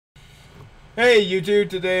Hey YouTube,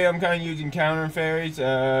 today I'm kind of using counter fairies.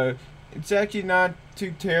 It's actually not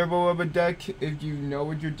too terrible of a deck if you know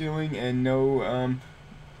what you're doing and know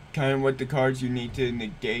kind of what the cards you need to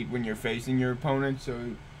negate when you're facing your opponent, so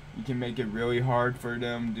you can make it really hard for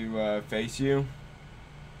them to face you.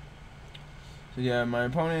 So yeah, my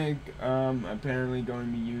opponent apparently going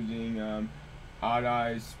to be using Odd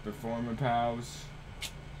Eyes Performer Pals.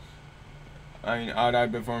 Odd Eye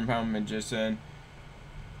Performer Pal Magician.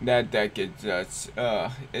 That deck is just,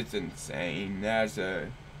 it's insane. That's a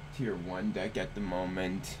tier 1 deck at the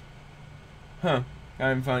moment. Huh,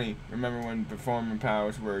 kind of funny. Remember when Performer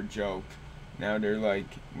Powers were a joke? Now they're like,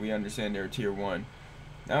 we understand they're tier 1.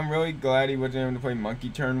 Now I'm really glad he wasn't able to play Monkey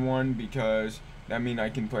turn 1 because that means I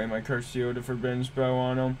can play my Curse Shield of Forbidden Spell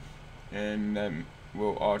on him. And that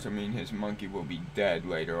will also mean his Monkey will be dead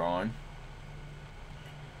later on.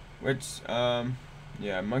 Which,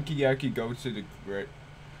 yeah, Monkey actually goes to the grid.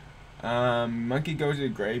 Monkey goes to the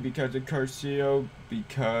grave because of Curse Seal,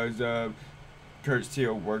 because Curse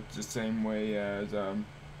Seal works the same way as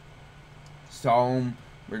Solemn,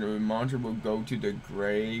 where the monster will go to the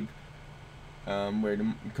grave. Where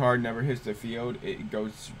the card never hits the field, it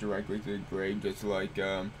goes directly to the grave, just like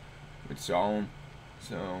with Solemn.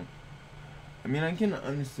 So, I mean, I can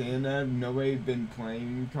understand that. Nobody's been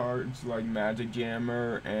playing cards like Magic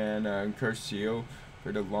Jammer and Curse Seal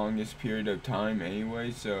for the longest period of time anyway,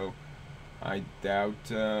 so I doubt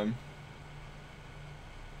you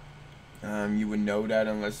would know that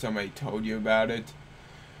unless somebody told you about it,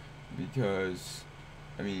 because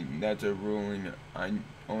I mean that's a ruling I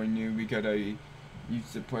only knew because I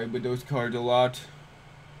used to play with those cards a lot,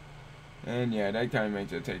 and yeah, that kind of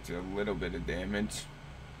makes it take a little bit of damage.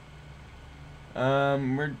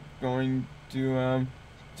 We're going to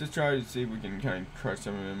just try to see if we can kind of crush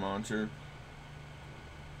some of the monster.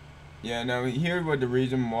 Yeah, now here was the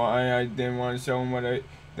reason why I didn't want to show him that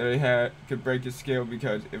I had could break his scale,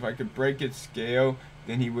 because if I could break his scale,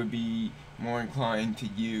 then he would be more inclined to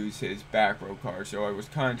use his back row cards. So I was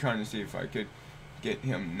kind of trying to see if I could get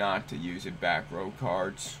him not to use his back row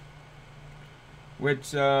cards,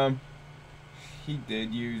 which he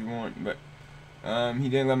did use one, but he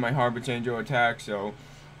didn't let my Harbor Angel attack, so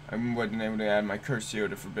I wasn't able to add my Curse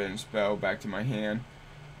Shield of Forbidden Spell back to my hand.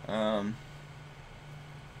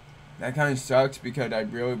 That kind of sucks because I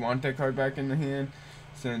really want that card back in the hand,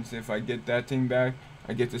 since if I get that thing back,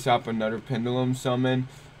 I get to stop another Pendulum summon,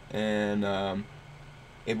 and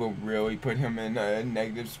it will really put him in a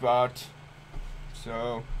negative spot.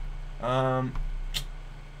 So,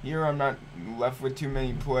 here I'm not left with too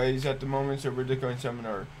many plays at the moment, so we're just going to summon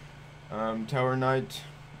our Tower Knight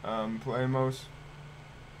Playmos.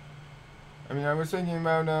 I mean, I was thinking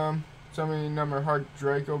about summoning number Heart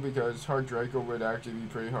Draco, because Heart Draco would actually be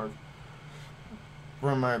pretty hard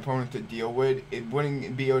for my opponent to deal with. It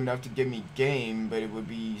wouldn't be enough to give me game, but it would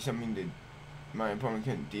be something that my opponent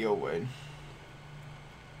can deal with.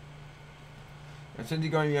 And since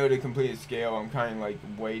he's going to be able to complete a scale, I'm kind of like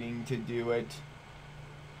waiting to do it.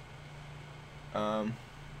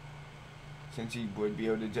 Since he would be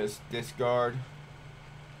able to just discard,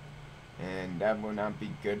 and that will not be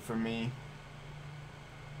good for me.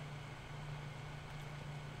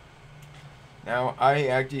 Now, I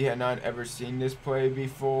actually had not ever seen this play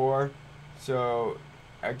before, so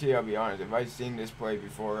actually I'll be honest, if I'd seen this play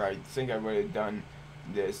before, I think I would have done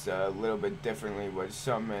this a little bit differently. Would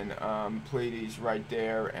summon Pleiades right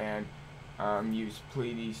there and use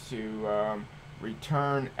Pleiades to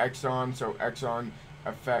return Exxon, so Exxon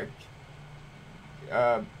effect,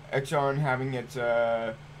 Exxon having its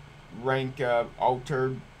rank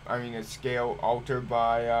altered, its scale altered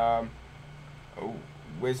by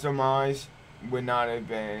Wisdom Eyes, would not have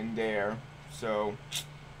been there. So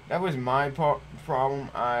that was my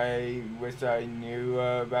problem. I wish I knew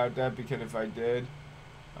about that, because if I did,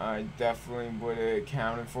 I definitely would have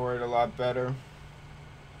accounted for it a lot better.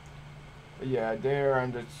 But yeah, there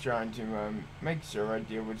I'm just trying to make sure I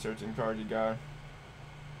deal with certain cards you got.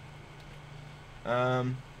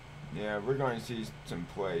 Yeah, we're going to see some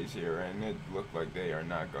plays here, and it looked like they are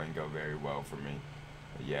not going to go very well for me.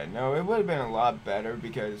 Yeah, no, it would have been a lot better,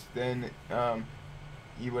 because then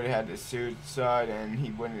he would have had the suicide, and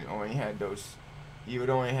he wouldn't only had those. He would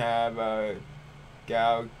only have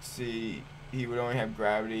Galaxy. He would only have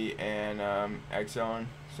Gravity and Exxon,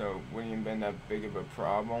 so it wouldn't have been that big of a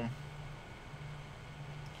problem.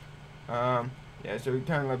 Yeah, so we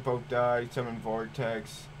kind of let both die. Summon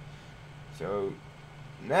Vortex. So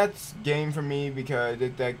that's game for me, because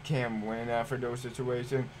that can win after those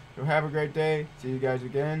situations. So have a great day. See you guys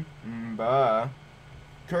again. Bye.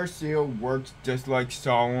 Curse Seal works just like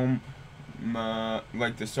Solemn,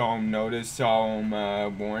 like the solemn notice, solemn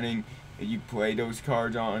warning. You play those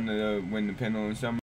cards on when the pendulum summons.